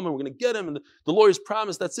this nekama, and we're going to get him, and the lawyers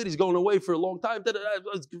promised, that's it, he's going away for a long time.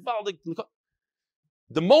 The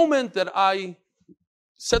moment that I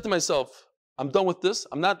said to myself, I'm done with this,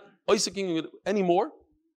 I'm not isaaking it anymore,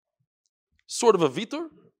 sort of a vitor,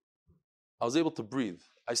 I was able to breathe.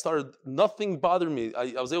 Nothing bothered me.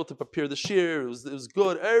 I was able to prepare the shir. It was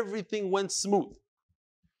good. Everything went smooth.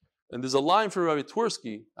 And there's a line for Rabbi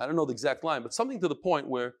Twersky, I don't know the exact line, but something to the point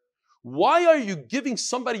where, why are you giving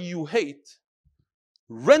somebody you hate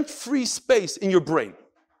rent-free space in your brain?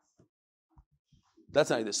 That's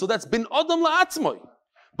not it. So that's bin adam la'atzmai.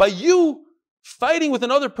 By you fighting with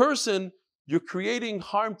another person, you're creating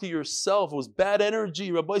harm to yourself. It was bad energy.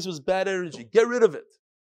 Rabbi was bad energy. Get rid of it.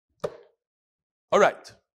 All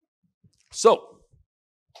right. So,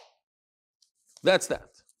 that's that.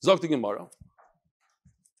 Zok the Gemara.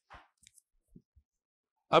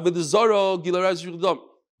 Now, by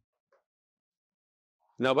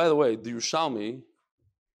the way, the Yerushalmi,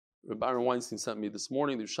 Rabbi Aaron Weinstein sent me this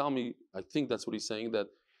morning, the Yerushalmi, I think that's what he's saying, that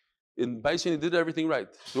in Baishin, they did everything right.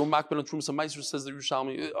 The Rom Makben and Trumas Meiser says the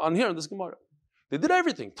Yerushalmi, on here in this Gemara. They did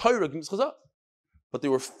everything. Torah, but they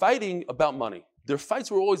were fighting about money. Their fights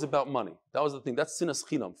were always about money. That was the thing. That's sinas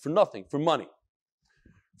chinam, for nothing, for money.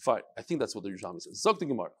 Fine. I think that's what the Yerushalmi says. Zok the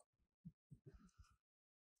Gemara.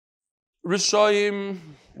 Rishayim,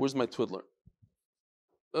 where's my twiddler?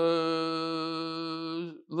 They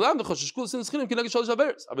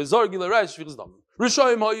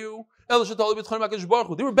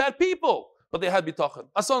were bad people, but they had bitachon.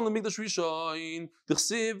 Asan l'migdash rishayin,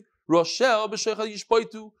 t'chsiv, roshel b'sheicha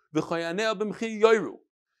yishpoitu, v'chayaneh b'mchi yoyru.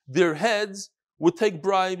 Their heads would take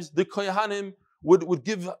bribes, the kohanim would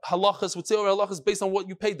give halachas, would say over halachas based on what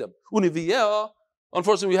you paid them. Univiyah,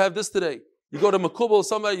 unfortunately we have this today. You go to Makubal,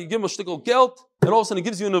 somebody, you give him a shtickle gelt, and all of a sudden he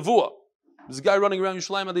gives you a nevuah. There's a guy running around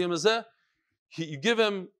Yerushalayim at the Yom, you give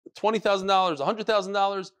him $20,000,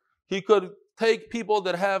 $100,000, he could take people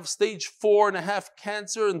that have stage 4.5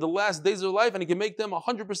 cancer in the last days of their life, and he can make them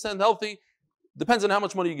 100% healthy. Depends on how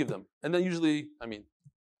much money you give them. And then usually,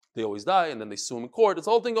 they always die, and then they sue him in court. It's a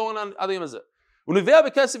whole thing going on at the Yom.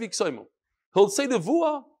 He'll say the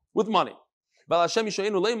nevuah with money. But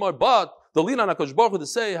the lean on HaKadosh Baruch Hu to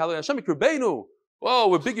say, oh,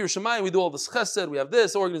 we're big Yerushalayim, we do all this chesed, we have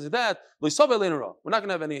this, organizing that. We're not going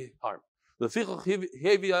to have any harm.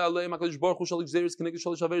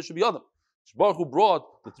 Baruch Hu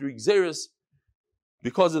brought the three Gzeres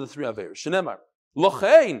because of the three Averis. Shenemar,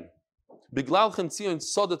 Lochein, Biglalchem Tzion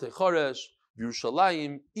Sodat Echaresh,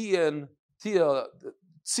 Yerushalayim, Ian, Tia,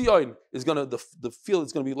 Tzion is going to, the field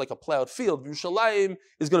is going to be like a plowed field. Yerushalayim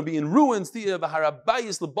is going to be in ruins. Tia,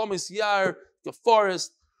 V'harabayis, Lebamis Yar, the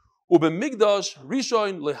forest. Ubemigdash,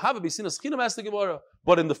 Rishon, Lehava B'sinas Chinam, asked the Gemara.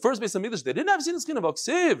 But in the first Beis HaMikdash, they didn't have Sinas Chinam.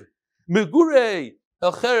 V'ksiv, Megurei,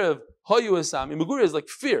 El Cherev, Hoyu Esam. Megurei is like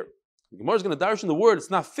fear. The Gemara is going to darshan the word. It's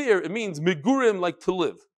not fear. It means Megurim, like to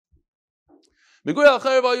live. Megurei El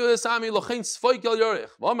Cherev, Hoyu Esami, Lochein Sfoik El Yorech.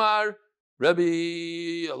 V'amar, Rabbi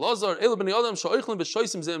Elazar, Elu B'nei Adam, Sha'oichlin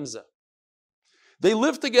V'shoisim Zemzeh. They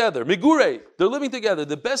live together. Megurei, they're living together.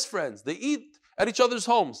 They're best friends. They eat at each other's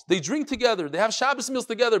homes. They drink together. They have Shabbos meals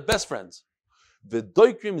together. Best friends. They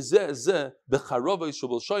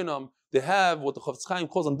have what the Chofetz Chaim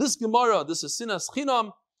calls on this Gemara. This is Sinas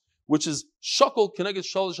Chinam, which is Shakol Keneged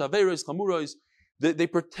Shalosh Averos Chamuros. They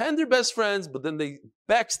pretend they're best friends, but then they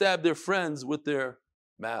backstab their friends with their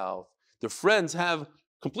mouth. Their friends have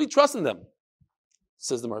complete trust in them,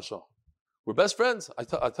 says the Maharsha. We're best friends.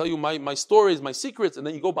 I tell you my stories, my secrets, and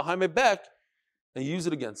then you go behind my back and you use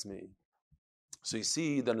it against me. So you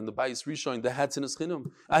see that in the Bayis Rishon, they had Sinas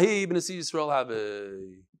Chinam. Ahi ibn Asi Yisrael have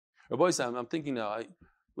a. Rabbi Sam, I'm thinking now.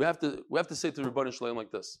 We have to say to Rebbeinu Shalom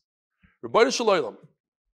like this. Rebbeinu Shalom.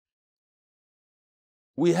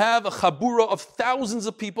 We have a chabura of thousands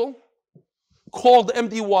of people called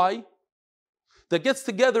MDY that gets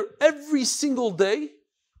together every single day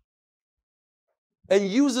and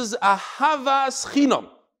uses Ahavas Chinam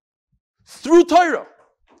through Torah.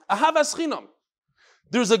 Ahavas Chinam.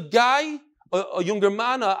 There's a guy, a younger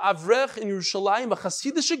man, a Avrech in Yerushalayim, a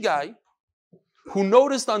Hasidic guy, who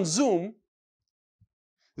noticed on Zoom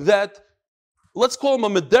that, let's call him a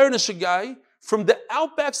modernish guy, from the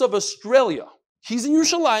outbacks of Australia. He's in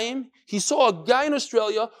Yerushalayim. He saw a guy in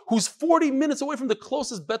Australia who's 40 minutes away from the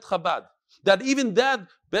closest Bet Chabad. That even that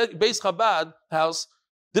Beis Chabad house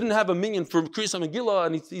didn't have a minyan for Kriyas Megillah,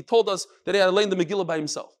 and he told us that he had to learn the Megillah by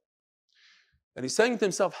himself. And he's saying to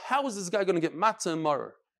himself, how is this guy going to get matzah and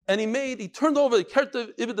maror? And he turned over the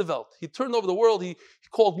Kertev Ibid the Welt. He turned over the world. He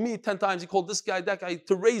called me 10 times. He called this guy, that guy,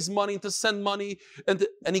 to raise money, to send money. And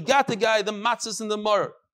he got the guy, the matzahs and the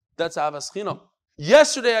maror. That's Ahavas Chinam.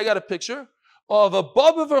 Yesterday I got a picture of a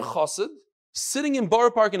Babaver Chassid sitting in Borough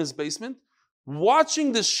Park in his basement,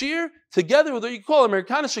 watching the shir together with what you call an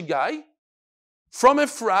Amerikanish guy from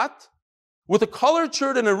Efrat, with a collared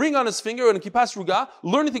shirt and a ring on his finger and a kippas ruga,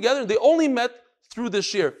 learning together. And they only met through the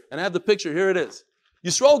shir. And I have the picture. Here it is.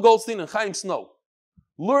 Yisrael Goldstein and Chaim Snow,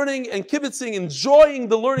 learning and kibitzing, enjoying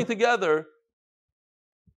the learning together.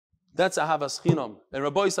 That's Ahavas Chinam. And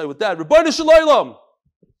Rabbi said with that, Rabbi Shalom,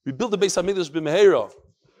 we built the Beis HaMikdash b'meheira.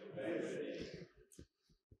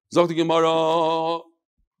 Zog the Gemara.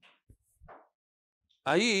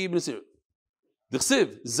 Ayi ibn Sir.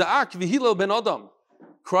 D'chsiv Zaak v'Hillel ben Adam.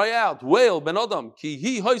 Cry out, wail ben Adam. Ki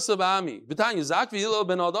hi hoysa v'ami. V'tanya Zaak v'Hillel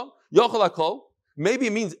ben Adam. Yochel hakol. Maybe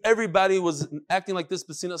it means everybody was acting like this.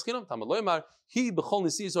 B'sinas chinam. Tamaloymar. He b'chol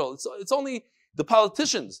nisi Yisrael. It's only the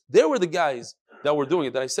politicians. They were the guys that were doing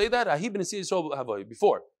it. Did I say that? Ahi b'nisi Yisrael havoi.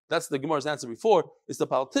 Before. That's the Gemara's answer before. It's the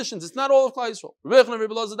politicians. It's not all of Klal Yisrael.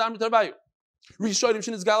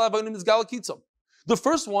 The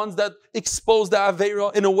first ones that expose the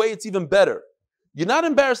Aveira, in a way it's even better. You're not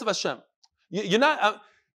embarrassed of Hashem. You're not.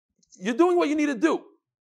 You're doing what you need to do.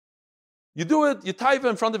 You do it. You tithe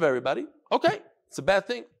in front of everybody. Okay, it's a bad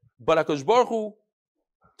thing. But HaKadosh Baruch Hu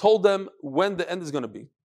told them when the end is going to be.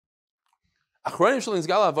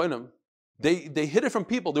 They hid it from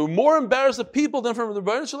people. They were more embarrassed of people than from the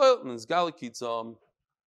Rebbeinu Shalom.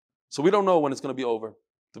 So we don't know when it's going to be over.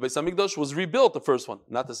 The Beis HaMikdash was rebuilt, the first one,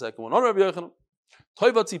 not the second one.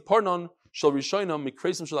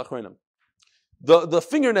 The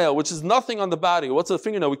fingernail, which is nothing on the body. What's a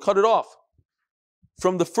fingernail? We cut it off.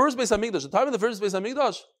 From the first Beis HaMikdash, the time of the first Beis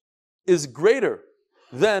HaMikdash is greater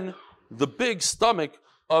than the big stomach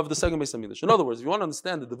of the second Beis HaMikdash. In other words, if you want to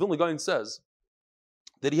understand it, the Vilna Gaon says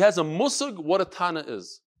that he has a musag what a Tana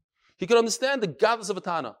is. He can understand the godless of a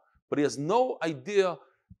Tana, but he has no idea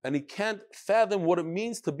and he can't fathom what it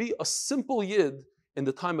means to be a simple Yid in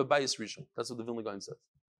the time of Bayis Rishon. That's what the Vilna Gaon says.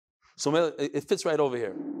 So it fits right over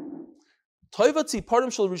here.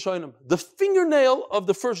 The fingernail of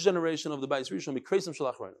the first generation of the Bayis Rishon,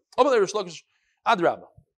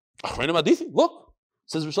 look,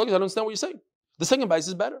 says Rish Lakish, I don't understand what you're saying. The second Bayis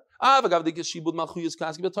is better.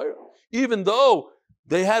 Even though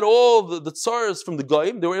they had all the tsars from the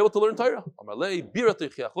Goyim, they were able to learn Torah. Look at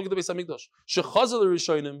the Beis HaMikdash.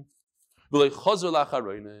 No,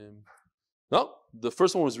 the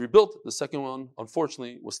first one was rebuilt. The second one,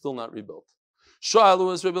 unfortunately, was still not rebuilt.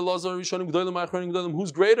 Who's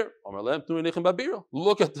greater?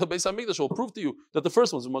 Look at the Beis Hamikdash. Will prove to you that the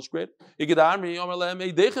first ones are much greater. Even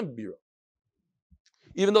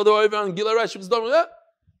though they were over on Gila Resh, we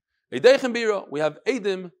have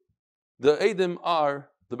Edim. The Edim are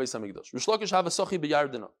the Beis Hamikdash. Rish Lakish have a Sochi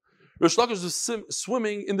b'Yardena. Rish Lakish is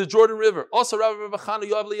swimming in the Jordan River. Also, Rav Chana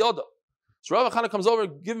Yoav Liyoda. So Rav Chana comes over,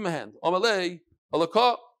 give him a hand. Amalei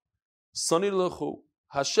Alaka Sani Lechu.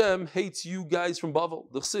 Hashem hates you guys from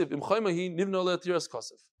Bavel. The Chsiv Im Chaymahi Nivna LeTiras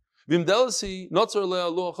Kasef. Vim Delasi Notzar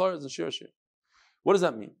LeAlu Acharetz and Shir. What does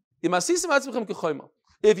that mean?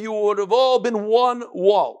 If you would have all been one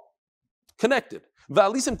wall, connected, you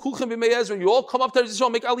all come up to Eretz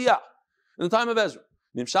Yisrael, make Aliyah in the time of Ezra.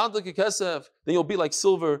 Then you'll be like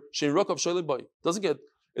silver. It doesn't get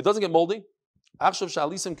moldy. Now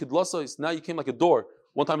you came like a door.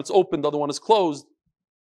 One time it's open, the other one is closed.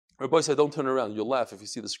 Rabbi said, don't turn around. You'll laugh if you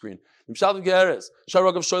see the screen.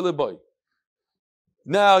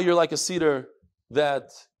 Now you're like a cedar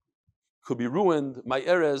that could be ruined. My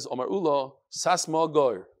erez, Omar Ula,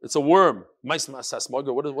 Sasmagor. It's a worm. What's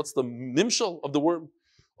the nimshal of the worm?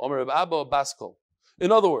 Omar Abba Baskal.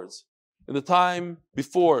 In other words, in the time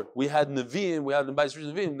before we had Nevi'im, we had the Bais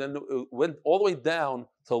Nevi'im, then it went all the way down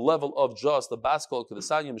to the level of just the Baskal,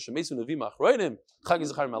 Kedesanyim, Shemesu Nevi'im, Achroinim, Chagi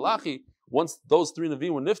Zachar Malachi. Once those three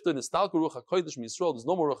Nevi'im were nifted, Nistalku Ruach HaKodesh Yisrael, there's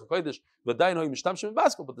no more Ruach HaKodesh, V'dayin Hoy Mishtamshim in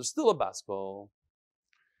Baskal, but there's still a Baskal.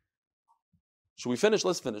 Should we finish?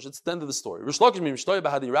 Let's finish. It's the end of the story. Rish Lakish Mishtoy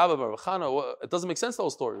Bahadi Rabba Bar Chana. It doesn't make sense, the whole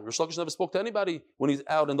story. Rish Lakish never spoke to anybody when he's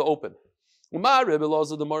out in the open. He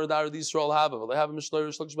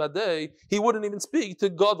wouldn't even speak to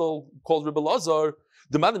Gadol called Rebbe Lazar.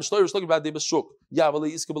 It was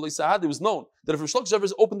known that if Rish Lakish ever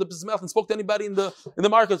opened up his mouth and spoke to anybody in the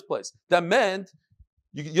marketplace, that meant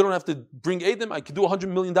you don't have to bring Edom. I could do $100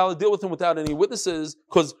 million deal with him without any witnesses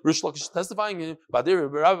because Rish Lakish is testifying him. He's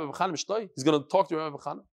going to talk to Rabbi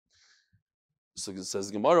Chana. So it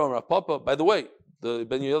says Gemara on Rav Papa. By the way, the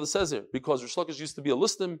Ben Yehuda says here, because Rish Lakish used to be a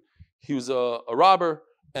listim, he was a robber,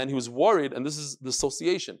 and he was worried, and this is the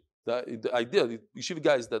association. The idea, the yeshiva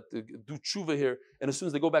guys that do tshuva here, and as soon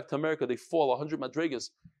as they go back to America, they fall 100 madregas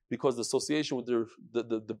because the association with their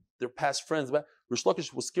past friends. Rish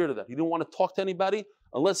Lakish was scared of that. He didn't want to talk to anybody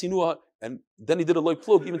unless he knew how, and then he did a loy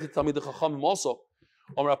plug, even to Talmidei Chachamim also.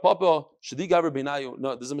 No,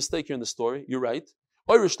 there's a mistake here in the story. You're right.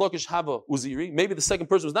 Rish Lakish hava uziri. Maybe the second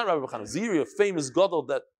person was not Rabbi Chana. Ziri, a famous gadol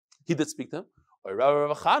that he did speak to him. It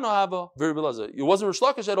wasn't Rish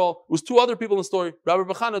Lakish at all. It was two other people in the story.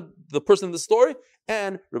 Rabbi Chana, the person in the story,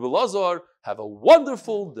 and Rabbi Lazar. Have a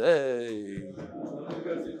wonderful day.